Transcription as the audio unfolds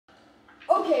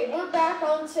Okay, we're back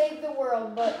on Save the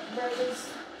World, but brothers.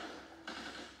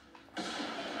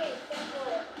 Hey, guess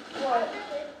what? What? After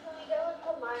this, can we go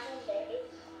into my home base?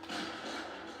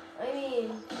 I mean,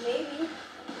 maybe.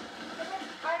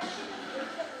 I don't think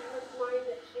it's with mine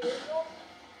materials.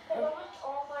 Because almost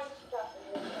all my stuff is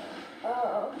in there.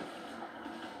 Uh-oh.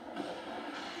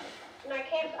 And I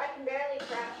can barely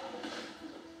craft it.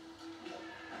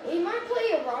 We might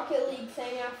play a Rocket League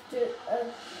thing after,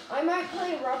 I might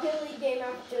play a Rocket League game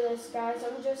after this, guys.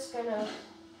 I'm just gonna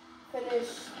finish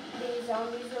these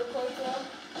zombies real quick though.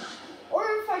 Or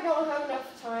if I don't have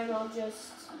enough time, I'll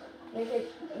just make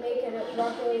it a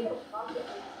Rocket League.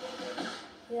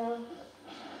 Yeah.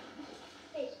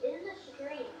 It's in the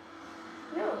street.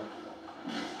 No.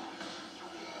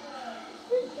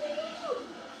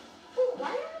 Oh, why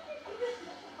haven't you seen this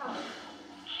house?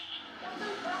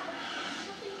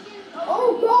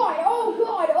 Oh God, oh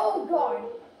God, oh God.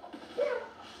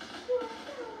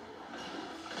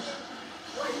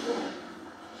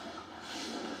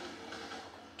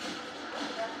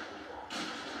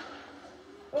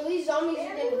 Well, these zombies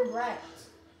are getting wrecked.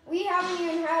 We haven't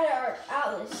even had our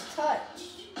Atlas touched.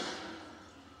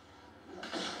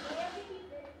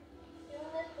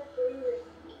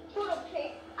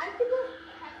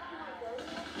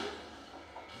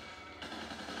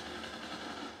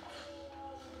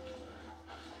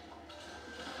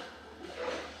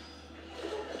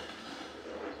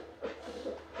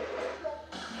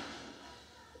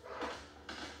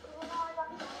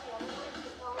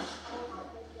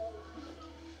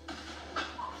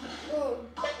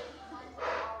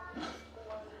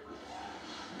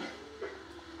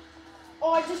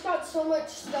 Oh, I just got so much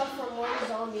stuff from one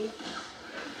zombie.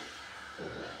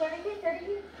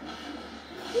 32.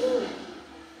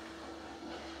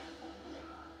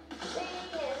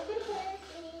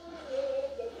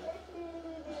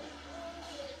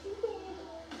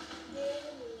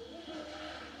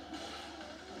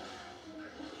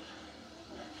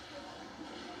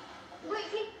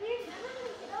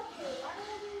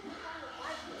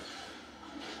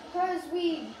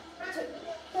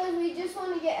 Because we just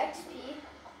want to get XP.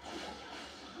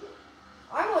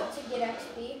 I want to get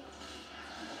XP.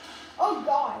 Oh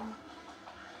God.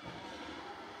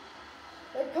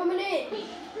 They're coming in.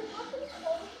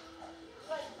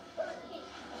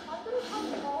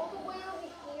 All the way over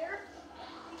here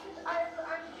because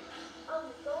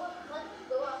let's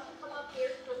go up, come up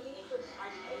here, so we need to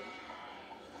find it.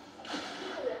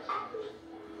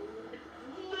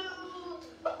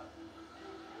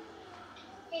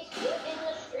 Hey, stay in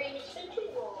the stream. It's been too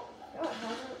long. No, it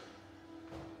hasn't.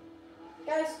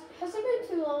 Guys, has it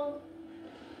been too long?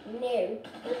 No.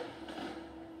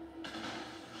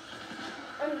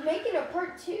 I'm making a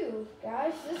part 2,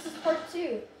 guys. This is part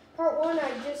 2. Part 1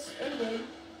 I just ended.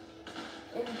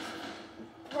 And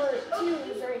part 2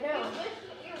 is right now.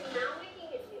 You're now making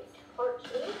a new part 2?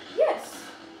 Yes.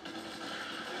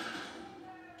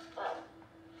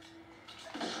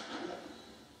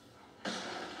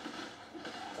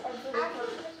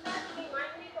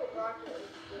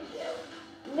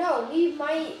 No, we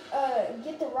might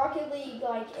get the Rocket League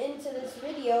like into this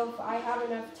video if I have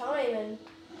enough time, and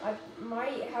I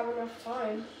might have enough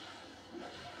time.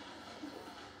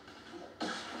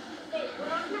 Hey, we're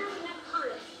not gonna have enough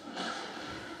time.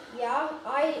 Yeah,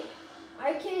 I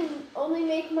can only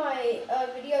make my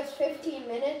videos 15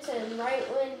 minutes, and right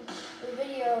when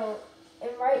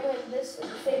this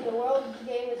Save the World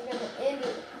game is gonna end,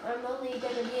 I'm only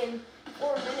gonna be in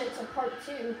 4 minutes of part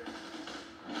 2.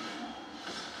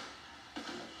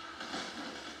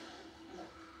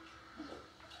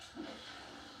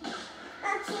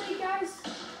 Actually, guys,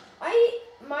 I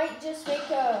might just make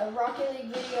a Rocket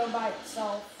League video by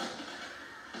itself.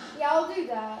 Yeah, I'll do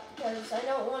that, because I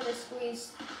don't want to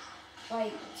squeeze,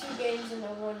 like, 2 games into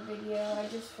one video. I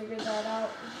just figured that out.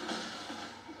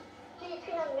 So you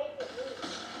can't make it move.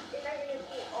 You're not going to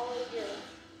see all of your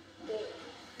games.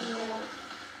 Yeah.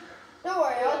 Don't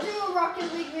worry, I'll do a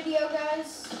Rocket League video,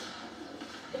 guys.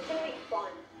 It's going to be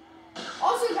fun.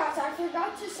 Also, guys, I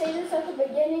forgot to say this at the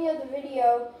beginning of the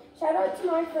video. Shout out to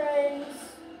my friends.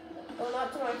 Well,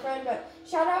 not to my friend, but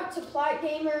shout out to Plat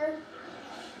Gamer.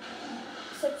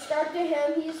 Subscribe to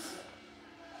him.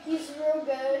 He's real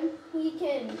good.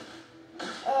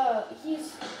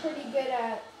 He's pretty good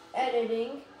at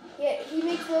editing. He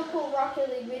makes real cool Rocket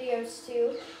League videos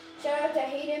too. Shout out to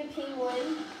Hayden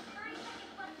Penguin.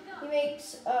 He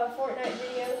makes Fortnite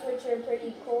videos, which are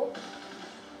pretty cool.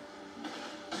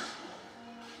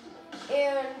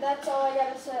 And that's all I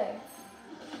gotta say.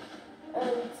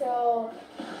 Until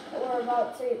we're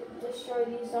about to destroy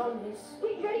these zombies.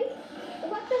 Wait, ready?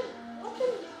 Let them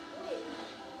win.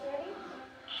 Ready?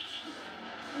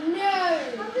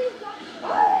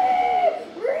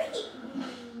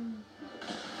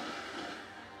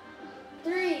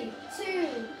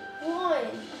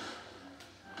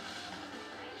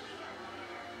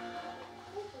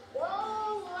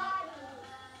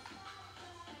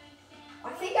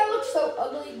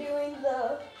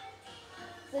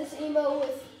 this emo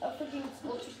with a freaking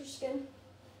ultra skin.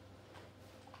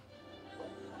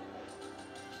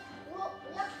 Well,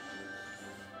 yep.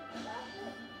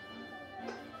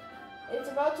 It's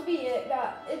about to be it,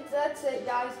 guys. That's it,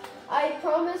 guys. I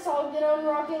promise I'll get on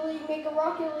Rocket League, make a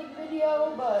Rocket League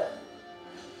video, but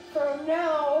from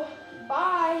now,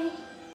 bye.